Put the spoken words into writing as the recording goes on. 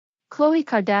Khloe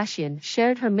Kardashian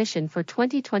shared her mission for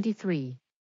 2023.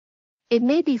 It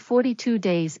may be 42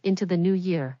 days into the new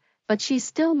year, but she's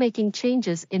still making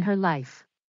changes in her life.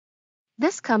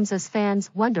 This comes as fans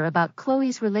wonder about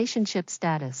Khloe's relationship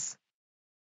status.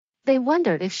 They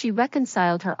wondered if she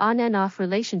reconciled her on and off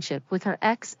relationship with her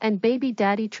ex and baby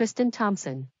daddy Tristan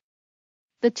Thompson.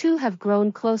 The two have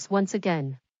grown close once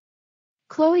again.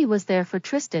 Khloe was there for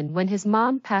Tristan when his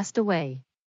mom passed away.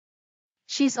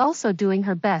 She's also doing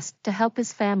her best to help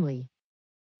his family.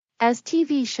 As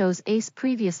TV shows Ace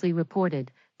previously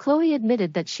reported, Khloe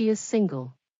admitted that she is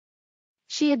single.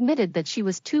 She admitted that she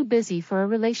was too busy for a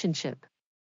relationship.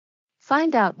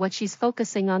 Find out what she's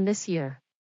focusing on this year.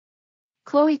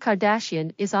 Khloe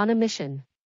Kardashian is on a mission.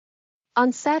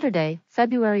 On Saturday,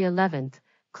 February 11th,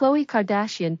 Khloe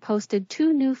Kardashian posted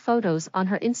 2 new photos on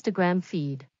her Instagram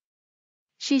feed.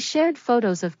 She shared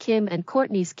photos of Kim and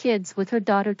Kourtney's kids with her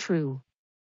daughter True.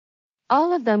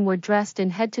 All of them were dressed in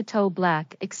head-to-toe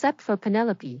black except for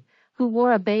Penelope, who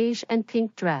wore a beige and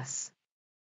pink dress.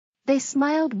 They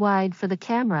smiled wide for the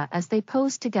camera as they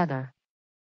posed together.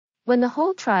 "When the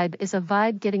whole tribe is a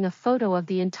vibe, getting a photo of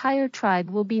the entire tribe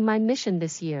will be my mission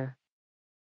this year,"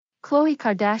 Khloe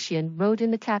Kardashian wrote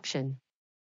in the caption.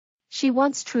 She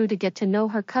wants True to get to know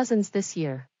her cousins this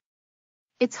year.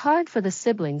 It's hard for the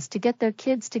siblings to get their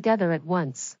kids together at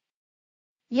once.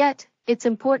 Yet, it's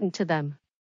important to them.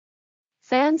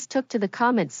 Fans took to the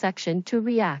comments section to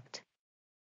react.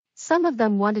 Some of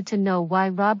them wanted to know why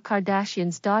Rob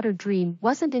Kardashian's daughter Dream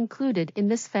wasn't included in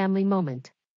this family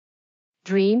moment.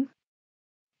 Dream?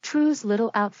 True's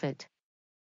little outfit.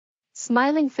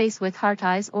 Smiling face with heart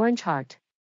eyes, orange heart.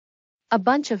 A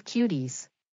bunch of cuties.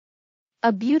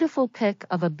 A beautiful pic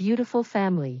of a beautiful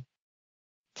family.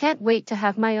 Can't wait to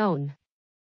have my own.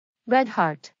 Red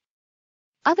heart.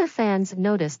 Other fans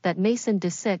noticed that Mason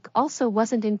DeSick also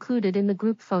wasn't included in the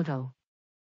group photo.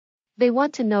 They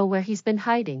want to know where he's been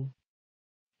hiding.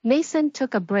 Mason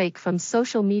took a break from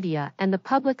social media and the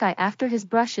public eye after his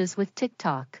brushes with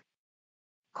TikTok.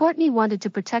 Kourtney wanted to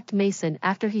protect Mason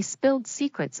after he spilled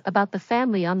secrets about the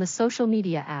family on the social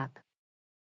media app.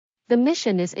 The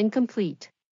mission is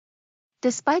incomplete.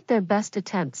 Despite their best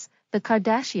attempts, the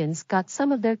Kardashians got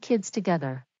some of their kids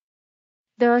together.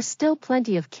 There are still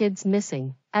plenty of kids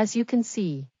missing, as you can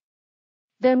see.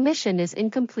 Their mission is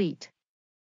incomplete.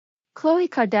 Khloe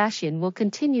Kardashian will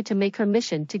continue to make her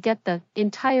mission to get the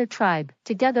entire tribe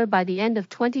together by the end of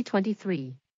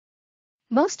 2023.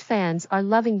 Most fans are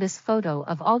loving this photo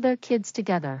of all their kids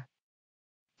together.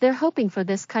 They're hoping for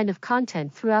this kind of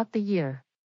content throughout the year.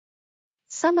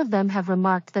 Some of them have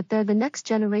remarked that they're the next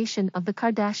generation of the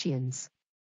Kardashians.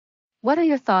 What are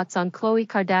your thoughts on Khloe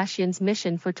Kardashian's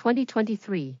mission for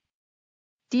 2023?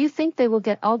 Do you think they will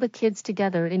get all the kids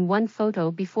together in one photo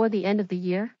before the end of the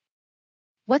year?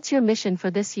 What's your mission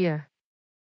for this year?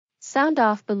 Sound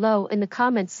off below in the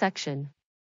comments section.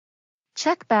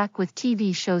 Check back with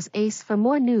TV shows Ace for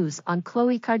more news on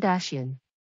Khloe Kardashian.